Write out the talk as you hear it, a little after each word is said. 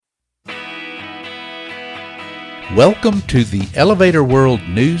Welcome to the Elevator World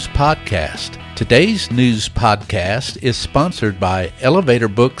News Podcast. Today's news podcast is sponsored by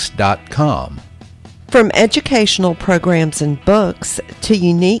elevatorbooks.com. From educational programs and books to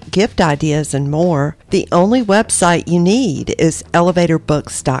unique gift ideas and more, the only website you need is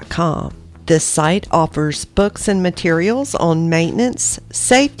elevatorbooks.com. This site offers books and materials on maintenance,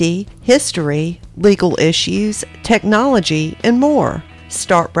 safety, history, legal issues, technology, and more.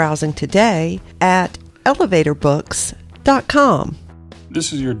 Start browsing today at elevatorbooks.com.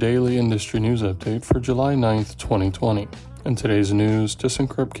 This is your daily industry news update for July 9th, 2020. In today's news,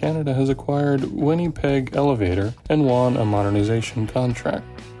 thyssenkrupp Canada has acquired Winnipeg Elevator and won a modernization contract.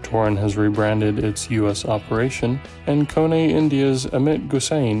 Torin has rebranded its U.S. operation, and Kone India's Amit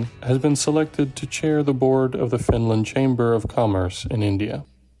Gusain has been selected to chair the board of the Finland Chamber of Commerce in India.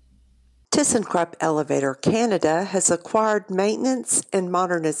 thyssenkrupp Elevator Canada has acquired maintenance and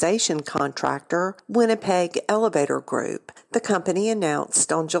modernization contractor Winnipeg Elevator Group, the company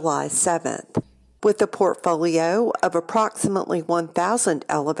announced on July 7th. With a portfolio of approximately 1,000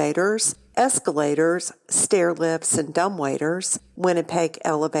 elevators, escalators, stair lifts, and dumbwaiters, Winnipeg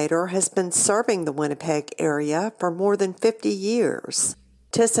Elevator has been serving the Winnipeg area for more than 50 years.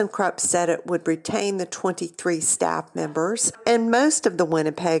 thyssenkrupp said it would retain the 23 staff members and most of the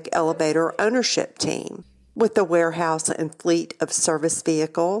Winnipeg Elevator ownership team. With the warehouse and fleet of service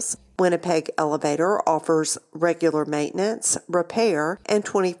vehicles, Winnipeg Elevator offers regular maintenance, repair, and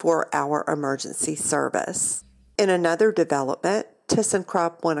 24-hour emergency service. In another development,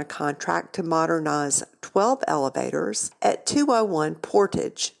 thyssenkrupp won a contract to modernize 12 elevators at 201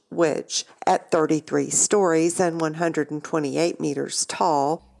 Portage, which, at 33 stories and 128 meters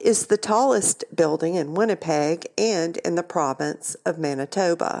tall, is the tallest building in Winnipeg and in the province of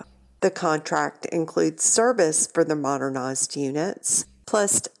Manitoba. The contract includes service for the modernized units,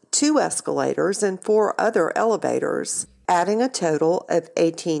 plus 2 escalators and 4 other elevators, adding a total of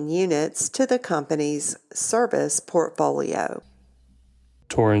 18 units to the company's service portfolio.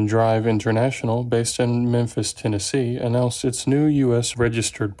 Torin Drive International, based in Memphis, Tennessee, announced its new U.S.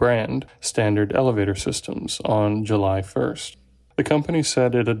 registered brand, Standard Elevator Systems, on July 1st. The company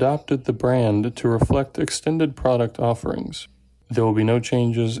said it adopted the brand to reflect extended product offerings. There will be no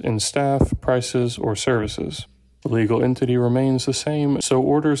changes in staff, prices, or services. The legal entity remains the same, so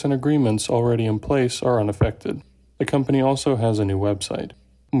orders and agreements already in place are unaffected. The company also has a new website.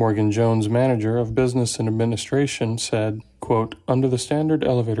 Morgan Jones, manager of business and administration, said, quote, "Under the Standard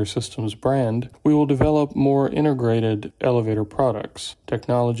Elevator Systems brand, we will develop more integrated elevator products,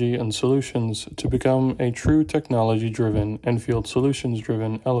 technology, and solutions to become a true technology-driven and field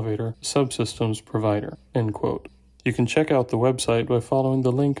solutions-driven elevator subsystems provider," end quote. You can check out the website by following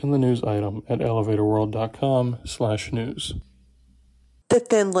the link in the news item at elevatorworld.com/news. The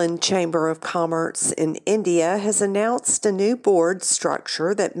Finland Chamber of Commerce in India has announced a new board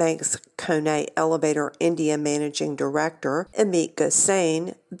structure that makes Kone Elevator India Managing Director Amit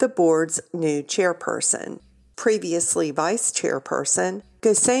Gusain the board's new chairperson. Previously vice chairperson,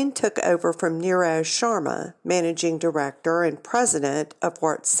 Gusain took over from Neeraj Sharma, Managing Director and President of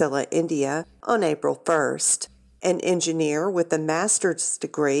Wärtsilä India, on April 1st. An engineer with a master's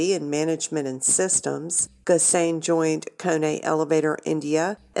degree in management and systems, Gusain joined Kone Elevator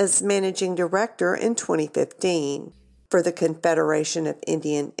India as managing director in 2015. For the Confederation of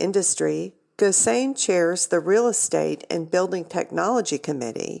Indian Industry, Gusain chairs the Real Estate and Building Technology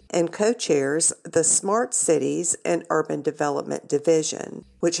Committee and co-chairs the Smart Cities and Urban Development Division,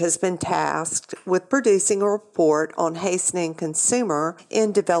 which has been tasked with producing a report on hastening consumer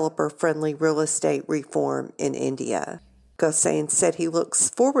and developer-friendly real estate reform in India. Gusain said he looks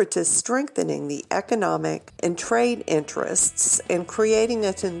forward to strengthening the economic and trade interests and creating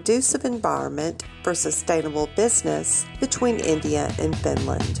a conducive environment for sustainable business between India and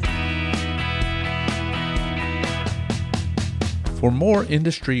Finland. For more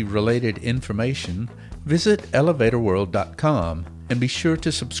industry-related information, visit elevatoworld.com and be sure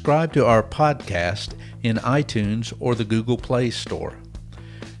to subscribe to our podcast in iTunes or the Google Play Store.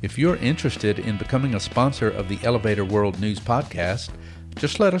 If you're interested in becoming a sponsor of the Elevator World News Podcast,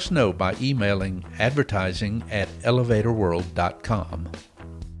 just let us know by emailing advertising@elevatoworld.com.